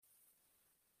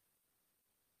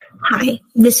Hi,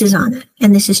 this is Anna,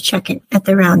 and this is Check It at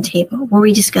the Round Table, where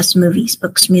we discuss movies,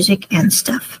 books, music, and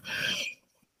stuff.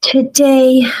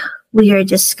 Today, we are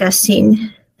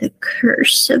discussing the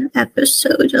curse of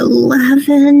episode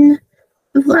 11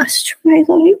 of Last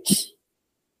Twilight.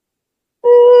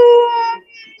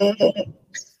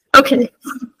 Okay,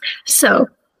 so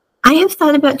I have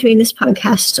thought about doing this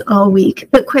podcast all week,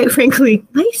 but quite frankly,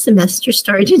 my semester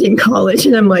started in college,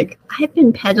 and I'm like, I've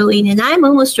been pedaling, and I'm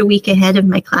almost a week ahead of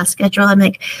my class schedule. I'm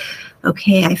like,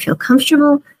 okay, I feel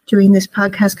comfortable doing this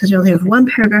podcast because I only have one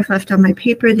paragraph left on my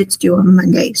paper that's due on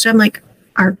Monday. So I'm like,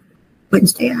 or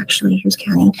Wednesday, actually, who's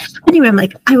counting? Anyway, I'm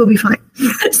like, I will be fine.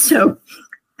 So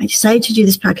I decided to do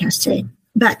this podcast today.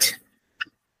 But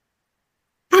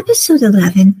episode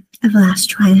 11 of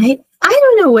Last Twilight, I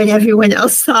don't know what everyone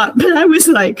else thought, but I was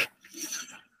like,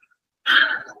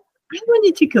 I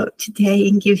wanted to go up today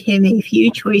and give him a few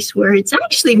choice words,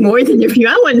 actually more than a few.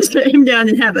 I wanted to sit him down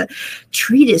and have a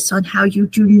treatise on how you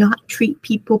do not treat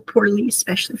people poorly,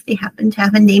 especially if they happen to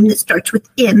have a name that starts with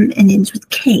M and ends with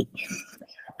K.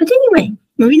 But anyway,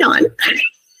 moving on.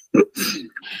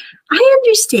 I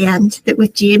understand that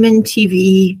with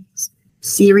GMMTV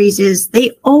series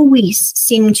they always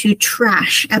seem to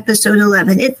trash episode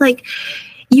 11. It's like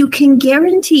you can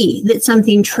guarantee that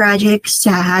something tragic,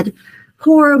 sad,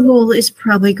 horrible is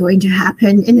probably going to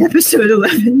happen in episode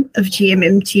 11 of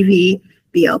GMMTV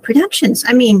BL Productions.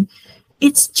 I mean,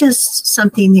 it's just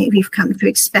something that we've come to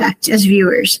expect as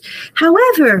viewers.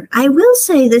 However, I will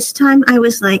say this time I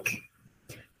was like,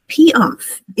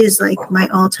 Piaf is like my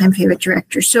all-time favorite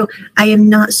director. So I am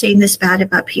not saying this bad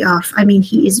about Piaf. I mean,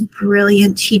 he is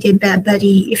brilliant. He did Bad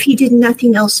Buddy. If he did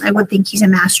nothing else, I would think he's a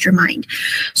mastermind.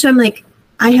 So I'm like,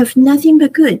 I have nothing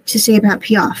but good to say about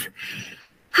Piaf.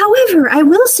 However, I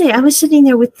will say I was sitting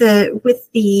there with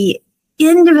the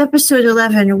end of episode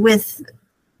 11 with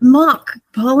Mock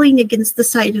falling against the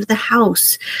side of the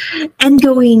house and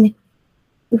going,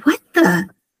 what the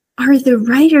are the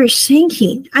writers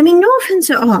thinking? I mean, no offense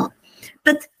at all,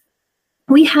 but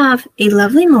we have a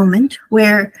lovely moment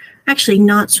where, actually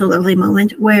not so lovely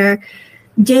moment, where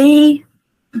Day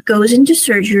goes into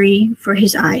surgery for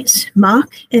his eyes.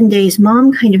 Mock and Day's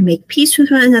mom kind of make peace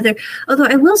with one another. Although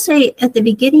I will say at the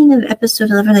beginning of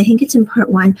episode 11, I think it's in part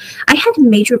 1, I had a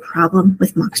major problem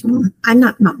with Mock's mom.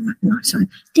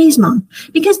 Day's mom.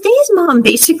 Because Day's mom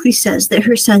basically says that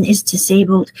her son is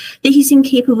disabled, that he's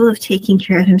incapable of taking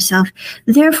care of himself.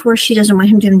 Therefore, she doesn't want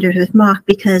him to do it with Mock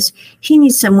because he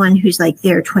needs someone who's like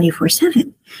there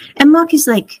 24/7. And Mock is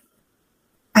like,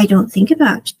 I don't think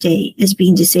about Day as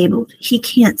being disabled. He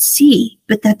can't see,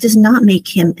 but that does not make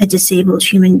him a disabled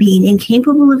human being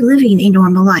incapable of living a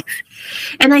normal life.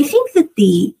 And I think that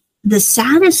the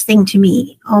saddest thing to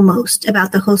me almost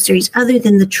about the whole series, other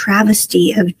than the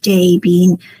travesty of Day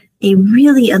being a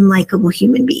really unlikable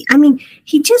human being, I mean,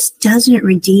 he just doesn't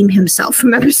redeem himself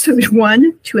from episode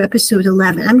 1 to episode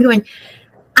 11.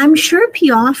 I'm sure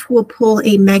Piaf will pull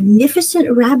a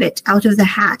magnificent rabbit out of the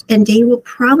hat, and Day will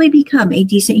probably become a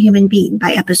decent human being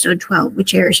by episode 12,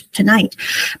 which airs tonight.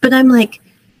 But I'm like,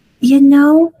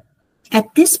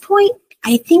 at this point,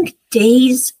 I think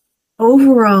Day's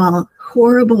overall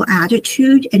horrible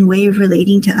attitude and way of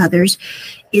relating to others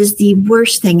is the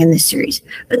worst thing in this series.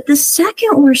 But the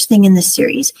second worst thing in this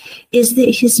series is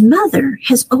that his mother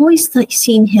has always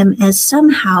seen him as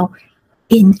somehow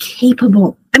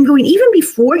incapable. I'm going, even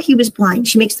before he was blind,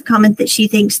 she makes the comment that she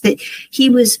thinks that he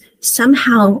was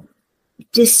somehow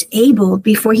disabled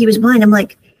before he was blind. I'm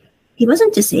like, he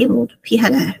wasn't disabled. He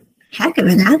had a heck of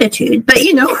an attitude, but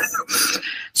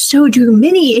so do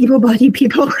many able-bodied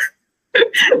people.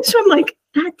 So I'm like,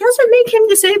 that doesn't make him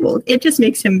disabled. It just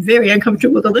makes him very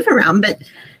uncomfortable to live around. But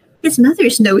his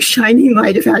mother's no shining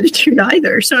light of attitude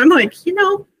either. So I'm like,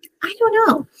 I don't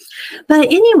know. But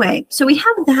anyway, so we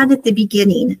have that at the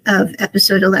beginning of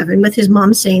episode 11 with his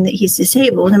mom saying that he's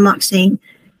disabled and Mock saying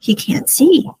he can't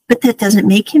see, but that doesn't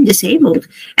make him disabled.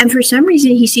 And for some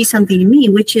reason, he sees something in me,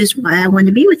 which is why I want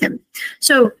to be with him.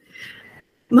 So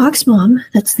Mock's mom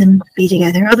lets them be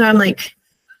together. Although I'm like,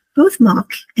 both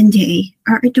Mock and Day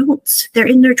are adults. They're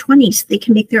in their 20s. They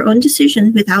can make their own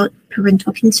decisions without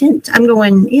parental consent. I'm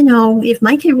going, if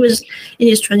my kid was in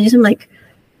his 20s, I'm like,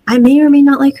 I may or may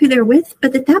not like who they're with,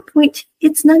 but at that point,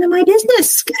 it's none of my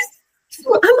business.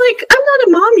 I'm like, I'm not a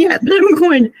mom yet, but I'm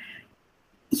going,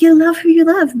 you love who you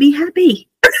love. Be happy.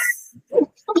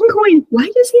 I'm going,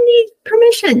 why does he need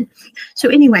permission? So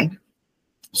anyway,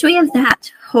 so we have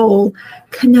that whole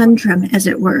conundrum, as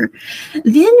it were.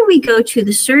 Then we go to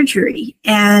the surgery,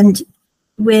 and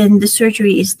when the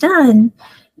surgery is done,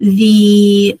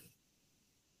 the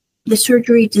the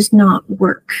surgery does not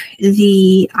work.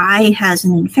 The eye has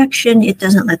an infection. It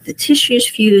doesn't let the tissues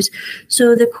fuse.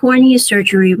 So the cornea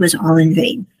surgery was all in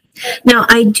vain. Now,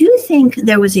 I do think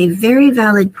there was a very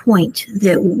valid point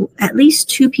that at least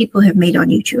two people have made on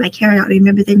YouTube. I cannot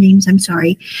remember the names. I'm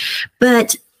sorry.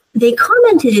 But they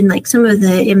commented in like some of the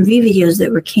MV videos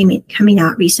that were coming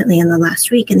out recently in the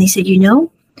last week. And they said,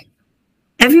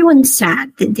 everyone's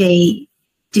sad that they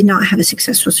did not have a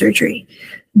successful surgery.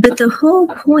 But the whole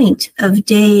point of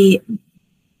Day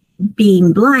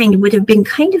being blind would have been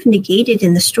kind of negated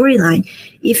in the storyline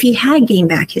if he had gained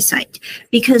back his sight.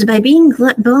 Because by being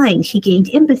blind, he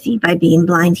gained empathy. By being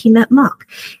blind, he met Mock.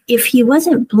 If he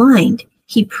wasn't blind,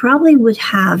 he probably would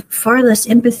have far less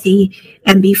empathy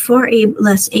and be far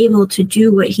less able to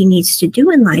do what he needs to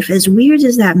do in life, as weird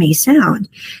as that may sound,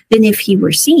 than if he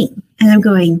were seeing. And I'm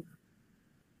going,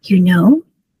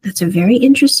 that's a very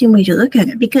interesting way to look at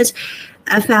it. Because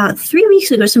about 3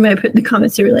 weeks ago, somebody put in the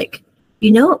comments, they were like,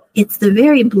 it's the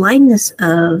very blindness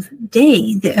of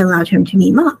Day that allowed him to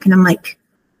meet Mock. And I'm like,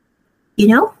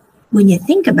 when you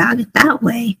think about it that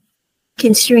way,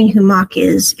 considering who Mock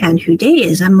is and who Day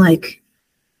is, I'm like,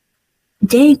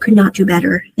 Day could not do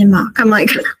better than Mock. I'm like,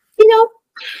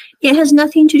 it has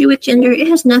nothing to do with gender. It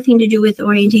has nothing to do with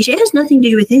orientation. It has nothing to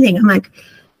do with anything. I'm like,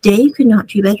 Day could not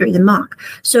do better than Mock.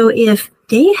 So if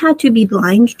Day had to be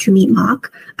blind to meet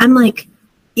Mock, I'm like,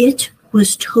 it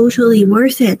was totally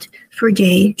worth it for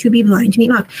Day to be blind to meet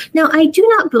Mock. Now, I do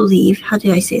not believe, how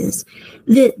did I say this,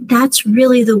 that that's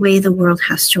really the way the world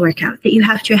has to work out, that you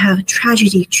have to have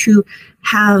tragedy to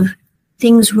have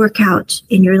things work out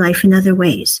in your life in other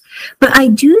ways. But I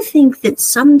do think that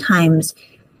sometimes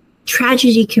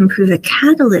tragedy can prove a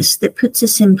catalyst that puts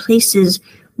us in places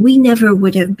we never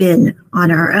would have been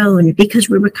on our own because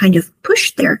we were kind of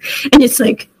pushed there. And it's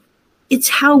like, it's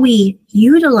how we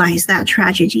utilize that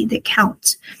tragedy that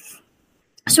counts.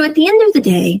 So at the end of the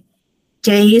day,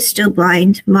 Day is still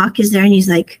blind. Mock is there and he's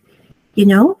like,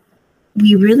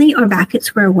 we really are back at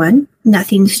square one.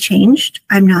 Nothing's changed.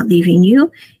 I'm not leaving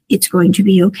you. It's going to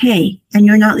be okay. And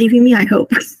you're not leaving me, I hope.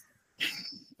 But,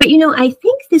 I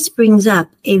think this brings up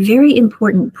a very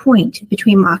important point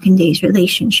between Mock and Day's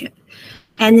relationship.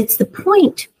 And it's the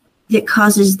point that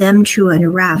causes them to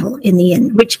unravel in the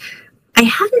end, which I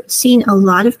haven't seen a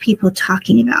lot of people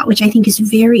talking about, which I think is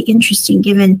very interesting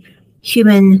given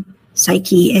human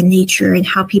psyche and nature and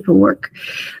how people work.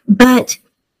 But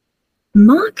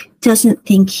Mock doesn't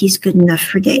think he's good enough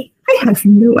for Day. I have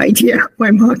no idea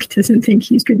why Mock doesn't think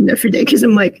he's good enough for Day, because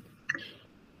I'm like,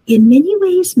 in many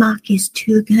ways, Mock is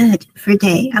too good for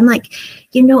Day. I'm like,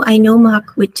 I know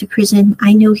Mock went to prison.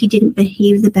 I know he didn't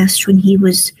behave the best when he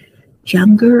was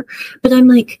younger, but I'm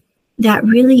like, that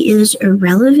really is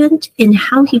irrelevant in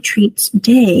how he treats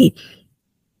Day.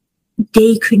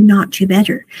 Day could not do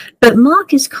better. But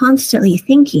Mock is constantly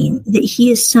thinking that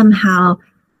he is somehow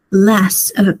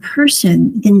less of a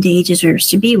person than Day deserves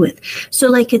to be with. So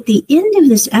like at the end of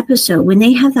this episode, when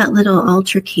they have that little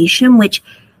altercation, which,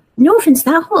 no offense,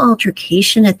 that whole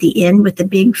altercation at the end with the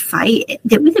big fight,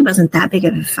 that really wasn't that big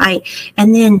of a fight.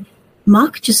 And then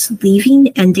Mock just leaving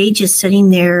and Day just sitting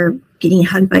there getting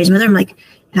hugged by his mother. I'm like,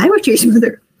 if I were Day's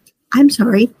mother, I'm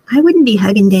sorry, I wouldn't be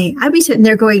hugging Day. I'd be sitting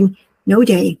there going, no,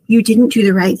 Day, you didn't do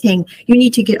the right thing. You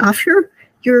need to get off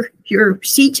your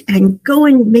seat and go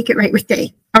and make it right with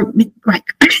Day. Right.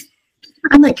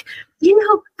 I'm like, I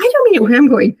don't mean it where I'm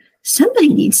going.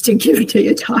 Somebody needs to give Day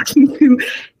a talking to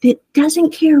that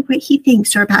doesn't care what he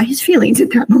thinks or about his feelings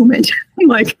at that moment. I'm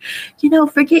like,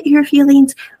 forget your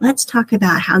feelings. Let's talk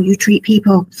about how you treat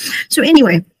people. So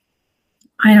anyway,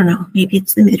 I don't know. Maybe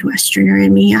it's the Midwesterner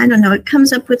in me. I don't know. It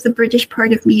comes up with the British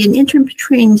part of me and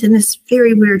intertrains in this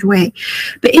very weird way.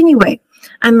 But anyway,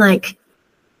 I'm like,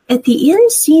 at the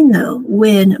end scene, though,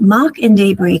 when Mock and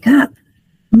Day break up,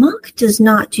 Mock does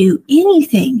not do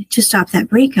anything to stop that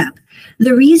breakup.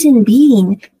 The reason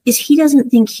being is he doesn't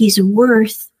think he's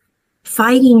worth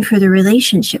fighting for the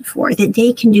relationship for, that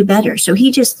Day can do better. So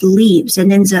he just leaves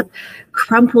and ends up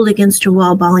crumpled against a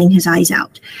wall, bawling his eyes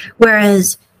out.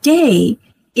 Whereas Day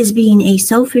is being a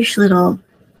selfish little,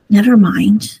 never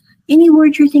mind. Any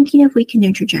word you're thinking of, we can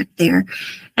interject there.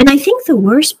 And I think the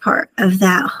worst part of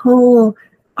that whole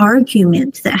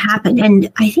argument that happened,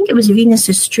 and I think it was Venus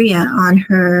Estrella on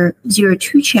her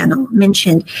 02 channel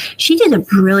mentioned, she did a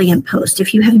brilliant post.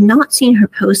 If you have not seen her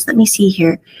post, let me see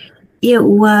here. It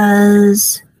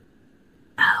was,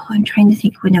 I'm trying to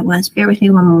think when it was. Bear with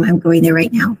me one moment. I'm going there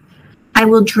right now. I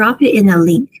will drop it in a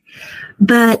link.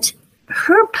 But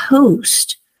her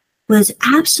post was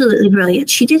absolutely brilliant.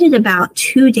 She did it about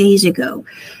 2 days ago.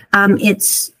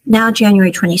 It's now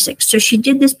January 26th. So she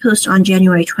did this post on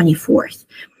January 24th.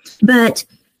 But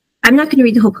I'm not going to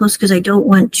read the whole post because I don't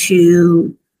want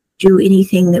to do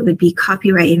anything that would be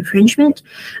copyright infringement.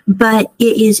 But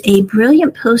it is a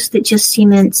brilliant post that just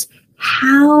cements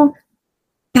how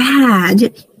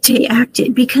bad Day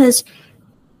acted, because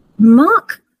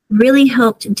Mock really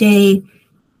helped Day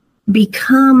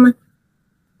become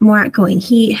more outgoing.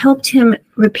 He helped him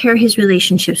repair his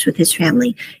relationships with his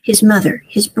family, his mother,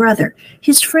 his brother,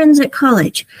 his friends at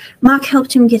college. Mock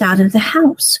helped him get out of the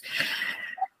house.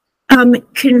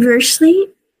 Conversely,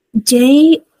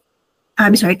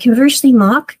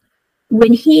 Mock,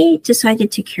 when he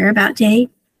decided to care about Day,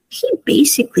 he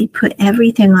basically put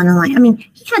everything on the line. I mean,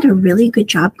 he had a really good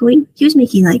job going. He was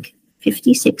making like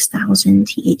 56,000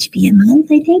 THB a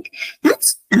month, I think.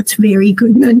 That's very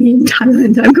good money in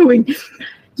Thailand. I'm going,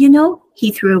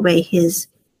 he threw away his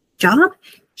job.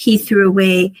 He threw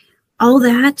away all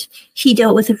that. He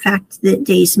dealt with the fact that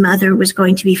Day's mother was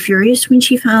going to be furious when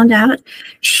she found out.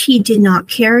 She did not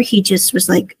care. He just was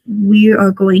like, we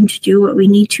are going to do what we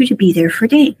need to be there for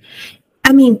Day.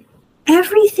 I mean,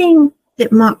 everything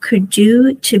that Mock could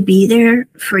do to be there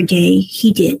for Day,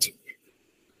 he did.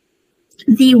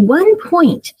 The one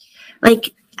point,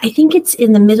 like, I think it's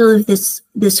in the middle of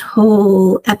this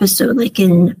whole episode, like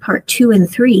in part 2 and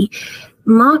 3,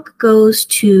 Mock goes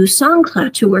to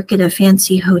Songkla to work at a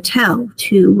fancy hotel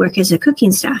to work as a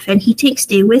cooking staff. And he takes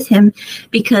Day with him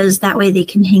because that way they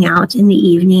can hang out in the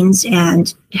evenings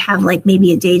and have like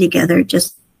maybe a day together.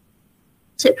 Just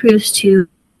it proves to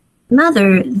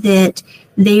mother that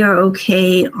they are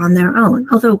okay on their own.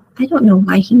 Although I don't know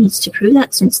why he needs to prove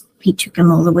that, since he took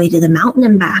him all the way to the mountain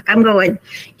and back. I'm going,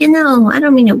 I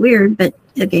don't mean it weird, but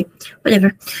okay,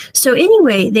 whatever. So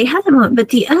anyway, they have them on. But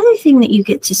the other thing that you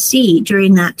get to see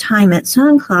during that time at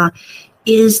Songkla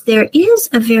is there is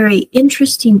a very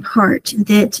interesting part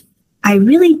that I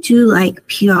really do like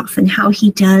Piaf and how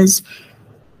he does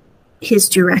his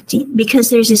directing, because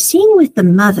there's a scene with the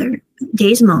mother,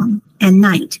 Day's mom, and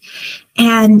Night.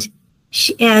 And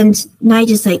Night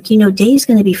is like, Day's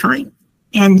going to be fine.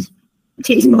 And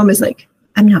Day's mom is like,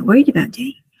 I'm not worried about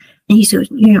Day. And he says,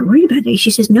 you're not worried about Day? She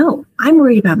says, no, I'm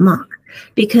worried about Mock,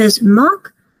 because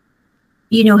Mock,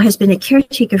 has been a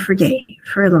caretaker for Day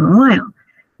for a long while.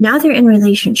 Now they're in a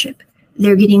relationship.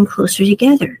 They're getting closer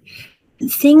together.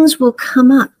 Things will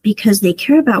come up because they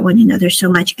care about one another so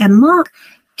much. And Mock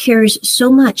cares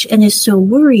so much and is so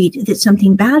worried that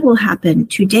something bad will happen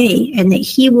to Day and that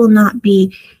he will not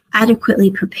be adequately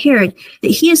prepared,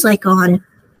 that he is like on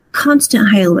constant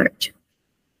high alert.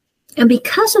 And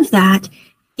because of that,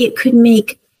 it could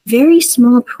make very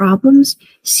small problems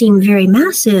seem very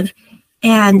massive,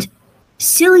 and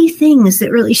silly things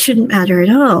that really shouldn't matter at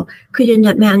all could end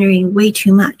up mattering way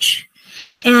too much.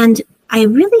 And I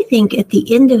really think at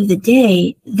the end of the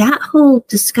day, that whole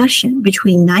discussion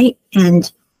between Night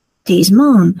and Day's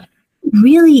mom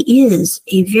really is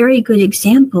a very good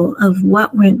example of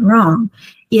what went wrong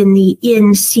in the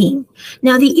inn scene.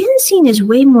 Now, the inn scene is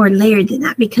way more layered than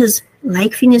that, because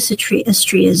like Venus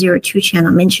Estrella 02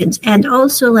 channel mentions, and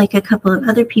also like a couple of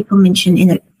other people mentioned in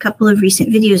a couple of recent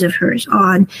videos of hers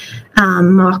on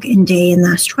Mock and Day and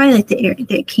Last Twilight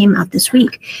that came out this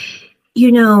week,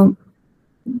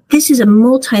 this is a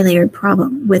multi-layered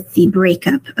problem with the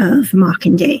breakup of Mock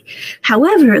and Day.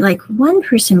 However, like one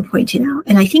person pointed out,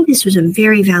 and I think this was a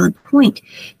very valid point,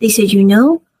 they said,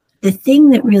 the thing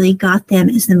that really got them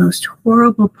as the most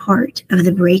horrible part of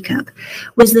the breakup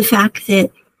was the fact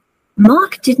that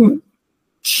Mock didn't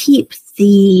keep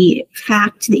the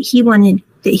fact that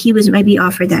he was maybe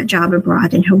offered that job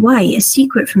abroad in Hawaii a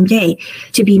secret from Day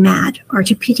to be mad or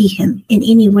to pity him in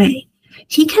any way.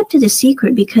 He kept it a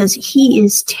secret because he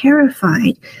is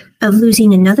terrified of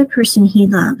losing another person he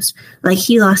loves, like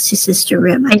he lost his sister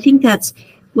Rim. I think that's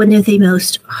one of the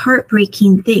most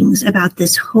heartbreaking things about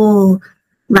this whole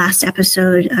last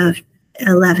episode of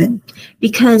 11,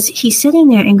 because he's sitting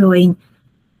there and going,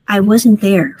 I wasn't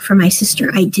there for my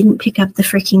sister. I didn't pick up the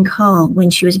freaking call when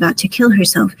she was about to kill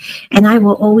herself, and I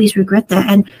will always regret that.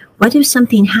 And what if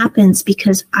something happens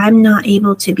because I'm not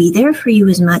able to be there for you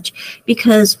as much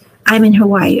because I'm in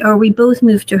Hawaii, or we both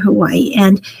moved to Hawaii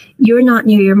and you're not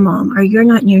near your mom, or you're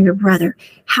not near your brother?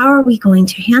 How are we going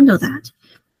to handle that?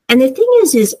 And the thing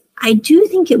is I do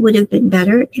think it would have been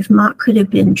better if Mock could have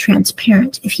been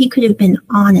transparent, if he could have been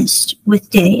honest with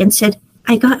Day and said,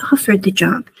 I got offered the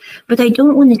job, but I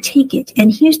don't want to take it.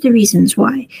 And here's the reasons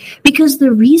why. Because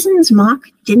the reasons Mock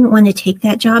didn't want to take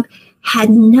that job had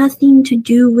nothing to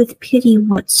do with pity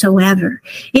whatsoever.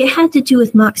 It had to do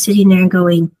with Mock sitting there and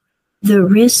going, the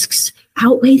risks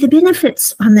outweigh the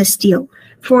benefits on this deal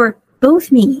for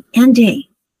both me and Day.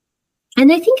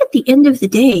 And I think at the end of the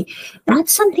day,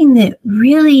 that's something that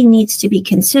really needs to be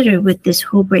considered with this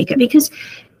whole breakup, because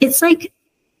it's like,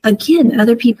 again,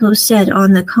 other people have said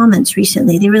on the comments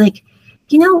recently, they were like,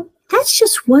 that's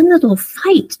just one little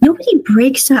fight. Nobody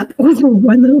breaks up over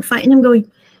one little fight. And I'm going,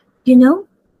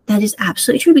 that is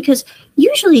absolutely true, because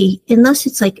usually, unless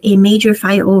it's like a major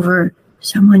fight over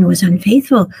someone was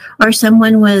unfaithful or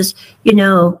someone was,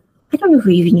 I don't know if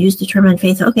we even use the term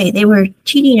unfaithful. Okay, they were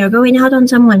cheating or going out on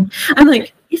someone. I'm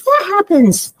like, if that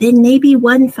happens, then maybe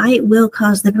one fight will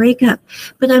cause the breakup.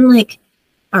 But I'm like,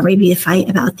 or maybe a fight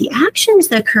about the actions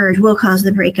that occurred will cause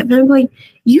the breakup. But I'm going,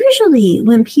 usually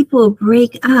when people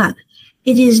break up,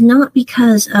 it is not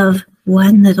because of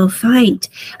one little fight.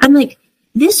 I'm like,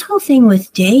 this whole thing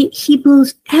with Day, he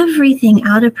blows everything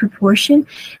out of proportion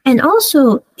and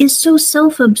also is so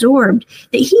self-absorbed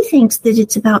that he thinks that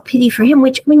it's about pity for him,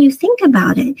 which when you think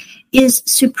about it is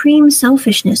supreme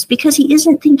selfishness, because he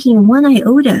isn't thinking one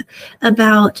iota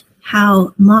about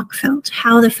how Mock felt,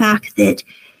 how the fact that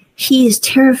he is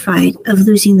terrified of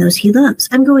losing those he loves.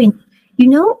 I'm going,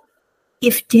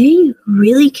 if Day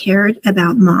really cared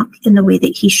about Mock in the way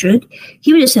that he should,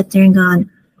 he would have sat there and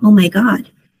gone, oh my God,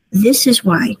 this is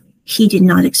why he did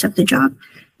not accept the job.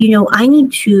 I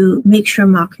need to make sure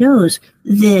Mock knows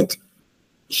that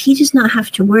he does not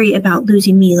have to worry about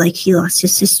losing me like he lost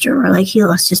his sister or like he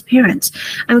lost his parents.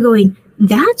 I'm going,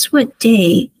 that's what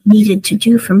Day needed to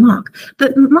do for Mock.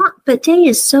 But Day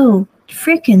is so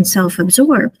freaking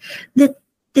self-absorbed that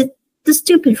the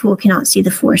stupid fool cannot see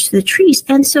the forest for the trees.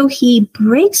 And so he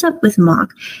breaks up with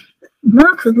Mock.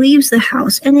 Mock leaves the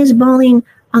house and is bawling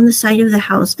on the side of the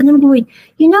house. And I'm going,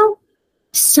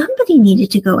 somebody needed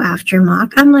to go after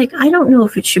Mock. I'm like, I don't know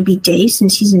if it should be Day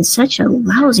since he's in such a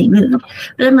lousy mood.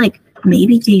 But I'm like,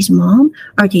 maybe Day's mom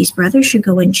or Day's brother should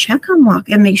go and check on Mock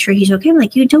and make sure he's okay. I'm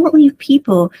like, you don't leave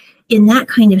people in that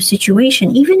kind of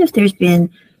situation, even if there's been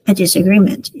a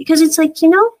disagreement. Because it's like,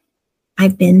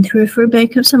 I've been through a few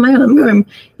breakups on my own.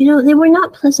 They were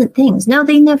not pleasant things. Now,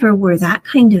 they never were that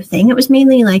kind of thing. It was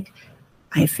mainly like,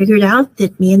 I figured out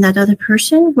that me and that other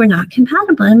person were not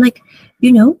compatible. I'm like,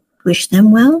 wish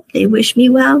them well. They wish me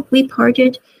well. We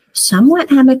parted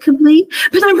somewhat amicably.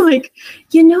 But I'm like,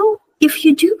 if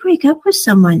you do break up with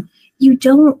someone, you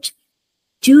don't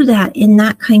do that in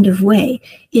that kind of way,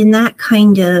 in that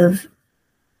kind of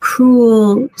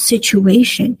cruel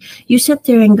situation. You sit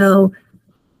there and go,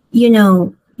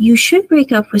 you should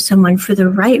break up with someone for the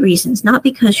right reasons, not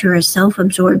because you're a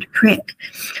self-absorbed prick.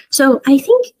 So I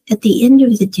think at the end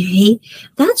of the day,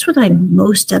 that's what I'm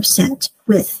most upset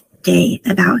with Day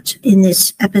about in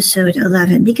this episode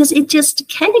 11, because it just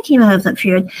kind of came out of that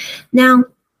period. Now,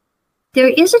 there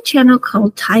is a channel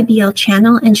called Thai BL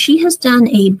Channel, and she has done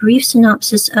a brief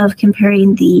synopsis of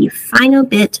comparing the final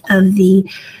bit of the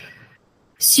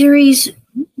series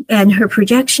and her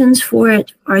projections for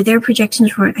it, or their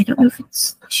projections for it. I don't know if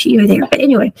it's she or there, but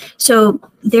anyway, so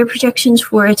their projections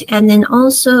for it, and then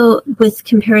also with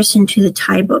comparison to the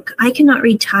Thai book. I cannot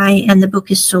read Thai, and the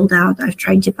book is sold out. I've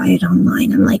tried to buy it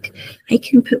online. I'm like, I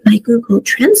can put my Google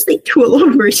Translate tool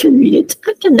over it and read it.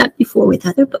 I've done that before with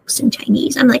other books in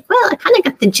Chinese. I'm like, well, I kind of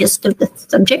got the gist of the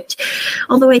subject,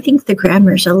 although I think the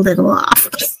grammar's a little off.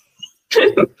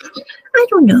 I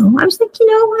don't know. I was like,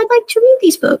 I'd like to read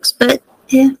these books, but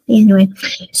yeah, anyway.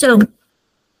 So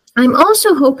I'm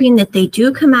also hoping that they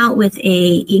do come out with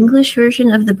a English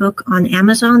version of the book on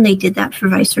Amazon. They did that for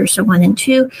Vice Versa 1 and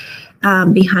 2,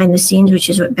 behind the scenes, which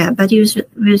is what Bad Buddy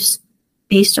was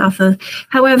based off of.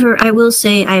 However, I will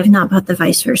say I have not bought the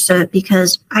Vice Versa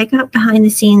because I got behind the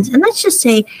scenes, and let's just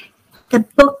say the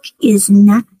book is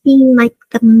nothing like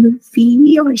the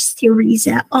movie or series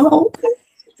at all.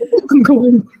 I'm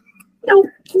going, no,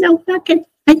 not good.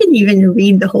 I didn't even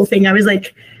read the whole thing. I was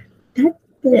like,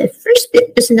 the first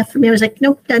bit was enough for me. I was like,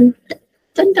 nope, done.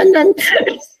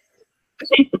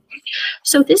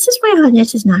 So this is why Anya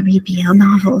does not read BL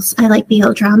novels. I like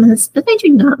BL dramas, but I do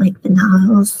not like the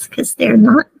novels because they're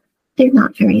not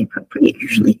very appropriate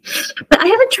usually. But I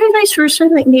haven't tried Vice Versa.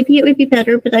 Like maybe it would be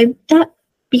better, but that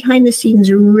behind the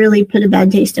scenes really put a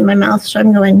bad taste in my mouth. So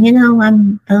I'm going,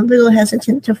 I'm a little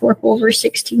hesitant to fork over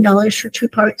 $16 for 2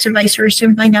 parts of Vice Versa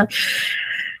and find out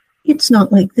it's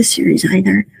not like the series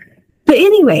either. But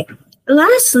anyway,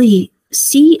 lastly,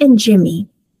 C and Jimmy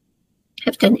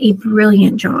have done a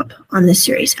brilliant job on this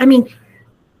series. I mean,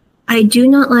 I do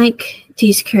not like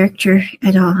Dee's character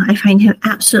at all. I find him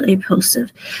absolutely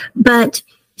repulsive. But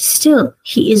still,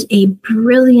 he is a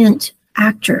brilliant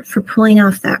actor for pulling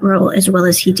off that role as well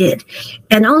as he did.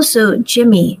 And also,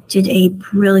 Jimmy did a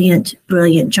brilliant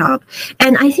job.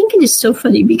 And I think it is so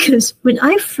funny because when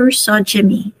I first saw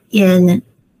Jimmy in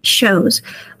shows.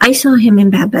 I saw him in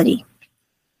Bad Buddy.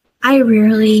 I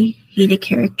rarely hate a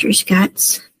character's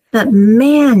guts, but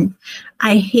man,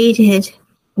 I hated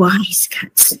Wise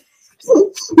guts.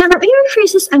 Now, let me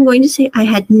rephrase this. I'm going to say I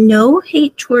had no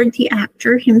hate toward the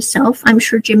actor himself. I'm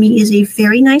sure Jimmy is a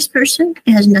very nice person.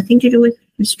 It has nothing to do with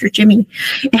Mr. Jimmy.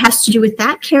 It has to do with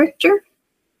that character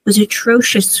was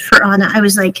atrocious for Anna. I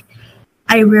was like,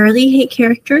 I rarely hate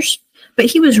characters, but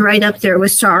he was right up there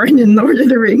with Sauron in Lord of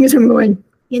the Rings. I'm going,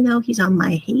 he's on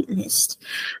my hate list.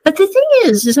 But the thing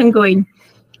is I'm going,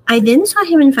 I then saw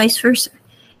him in Vice Versa.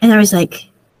 And I was like,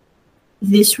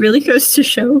 this really goes to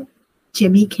show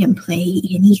Jimmy can play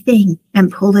anything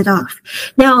and pull it off.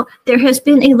 Now, there has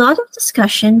been a lot of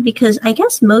discussion because I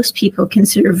guess most people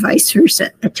consider Vice Versa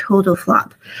a total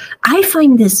flop. I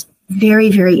find this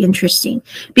very, very interesting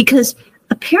because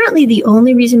apparently the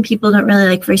only reason people don't really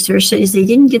like Vice Versa is they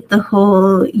didn't get the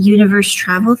whole universe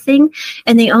travel thing.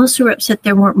 And they also were upset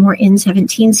there weren't more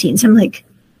N-17 scenes. I'm like,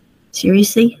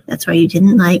 seriously? That's why you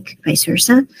didn't like Vice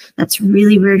Versa? That's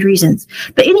really weird reasons.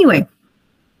 But anyway,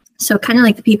 so kind of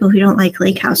like the people who don't like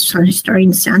Lake House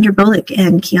starring Sandra Bullock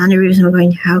and Keanu Reeves, and I'm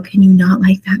going, how can you not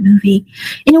like that movie?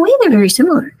 In a way, they're very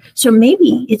similar. So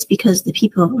maybe it's because the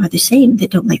people are the same that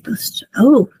don't like both.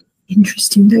 Oh,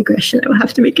 interesting digression. I will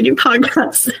have to make a new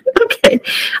podcast. Okay.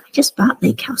 I just bought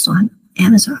Lake House on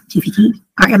Amazon DVD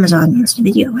or Amazon Instant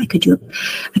Video. I could do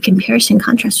a comparison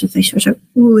contrast with Vice Versa.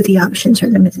 Ooh, the options are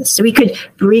limitless. So we could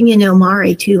bring in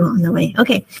Omari too on the way.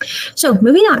 Okay. So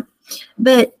moving on.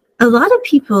 But a lot of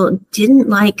people didn't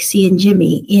like seeing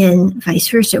Jimmy in Vice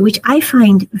Versa, which I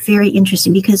find very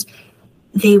interesting because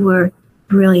they were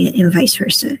brilliant in Vice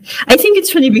Versa. I think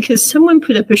it's funny because someone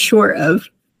put up a short of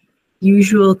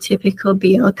usual typical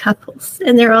BL couples,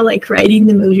 and they're all like riding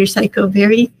the motorcycle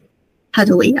very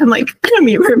huddly. I'm like, I don't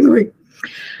remember.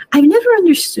 I've never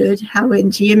understood how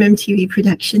in GMMTV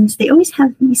productions, they always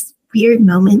have these weird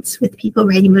moments with people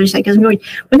riding motorcycles. I'm going,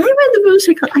 when I ride the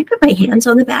motorcycle, I put my hands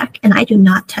on the back and I do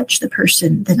not touch the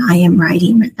person that I am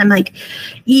riding with. I'm like,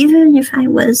 even if I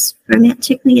was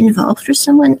romantically involved with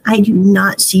someone, I do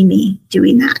not see me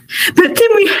doing that. But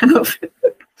then we have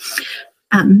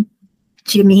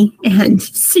Jimmy and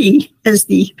C as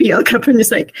the BL couple. And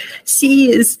it's like,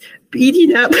 C is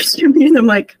beating up Jimmy. And I'm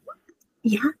like,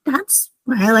 yeah, that's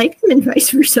why I like them and vice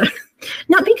versa.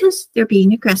 Not because they're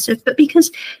being aggressive, but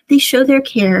because they show their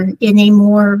care in a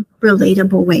more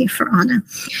relatable way for Anna.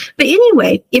 But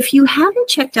anyway, if you haven't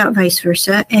checked out Vice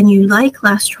Versa and you like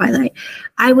Last Twilight,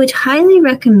 I would highly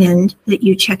recommend that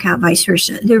you check out Vice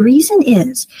Versa. The reason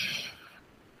is,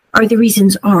 or the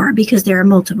reasons are, because there are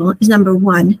multiple, is number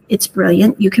one, it's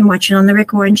brilliant. You can watch it on the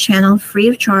Rick Warren channel free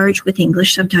of charge with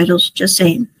English subtitles, just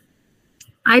saying.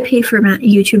 I pay for my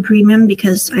YouTube Premium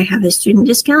because I have a student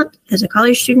discount as a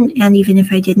college student, and even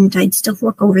if I didn't, I'd still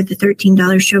fork over the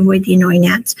 $13 to avoid the annoying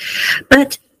ads.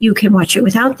 But you can watch it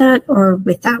without that or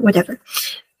with that, whatever.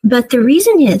 But the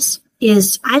reason is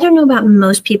I don't know about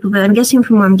most people, but I'm guessing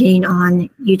from what I'm getting on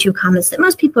YouTube comments that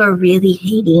most people are really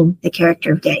hating the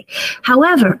character of Day.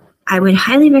 However, I would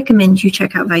highly recommend you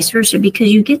check out Vice Versa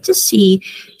because you get to see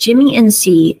Jimmy and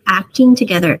C acting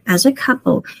together as a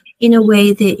couple in a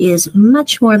way that is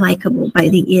much more likable by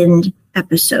the end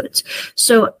episodes.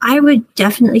 So I would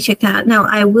definitely check that out. Now,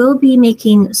 I will be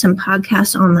making some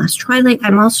podcasts on Last Twilight.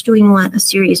 I'm also doing a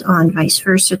series on Vice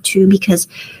Versa too, because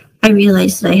I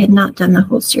realized that I had not done the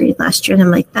whole series last year. And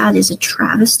I'm like, that is a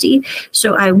travesty.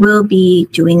 So I will be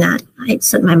doing that. It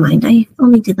slipped my mind. I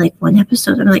only did like one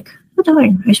episode. I'm like, oh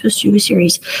darn, I'm supposed to do a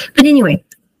series. But anyway,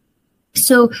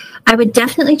 so I would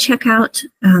definitely check out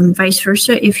Vice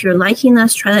Versa. If you're liking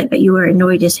Last Twilight, but you are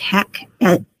annoyed as heck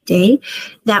at Day,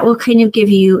 that will kind of give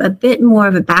you a bit more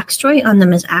of a backstory on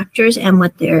them as actors and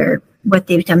what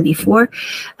they've done before.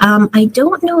 I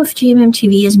don't know if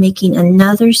GMMTV is making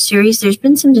another series. There's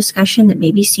been some discussion that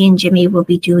maybe C and Jimmy will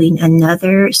be doing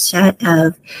another set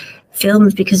of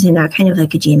films because they're not kind of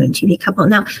like a GMMTV couple.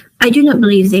 Now, I do not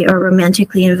believe they are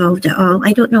romantically involved at all.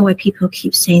 I don't know why people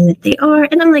keep saying that they are.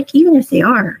 And I'm like, even if they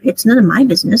are, it's none of my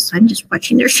business. I'm just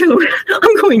watching their show.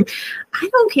 I'm going, I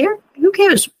don't care. Who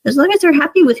cares? As long as they're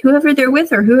happy with whoever they're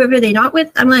with or whoever they're not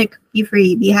with, I'm like, be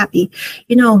free, be happy.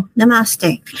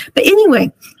 Namaste. But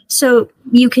anyway, so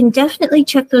you can definitely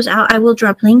check those out. I will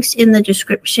drop links in the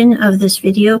description of this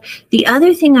video. The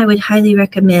other thing I would highly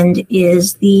recommend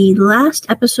is the last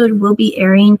episode will be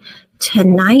airing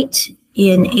tonight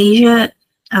in Asia,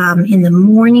 in the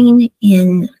morning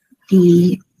in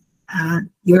the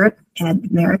Europe and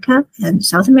America and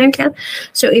South America.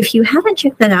 So if you haven't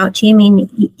checked that out,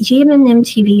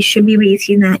 GMMTV should be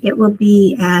releasing that. It will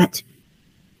be at,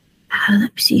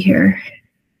 let's see here.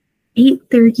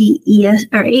 8:30 ES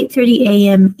or 8:30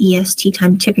 a.m. EST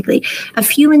time typically. A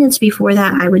few minutes before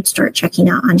that, I would start checking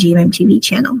out on GMMTV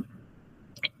channel.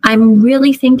 I'm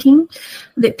really thinking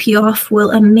that Piaf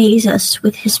will amaze us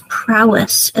with his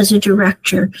prowess as a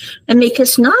director and make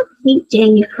us not hate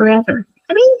Danny forever.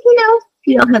 I mean,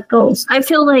 we all have goals. I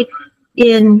feel like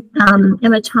in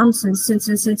Emma Thompson's Sense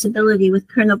and Sensibility with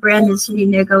Colonel Brandon sitting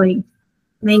there going,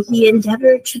 may he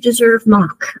endeavor to deserve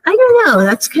mock. I don't know.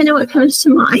 That's kind of what comes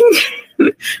to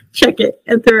mind. Check it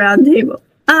at the round table.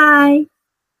 Bye.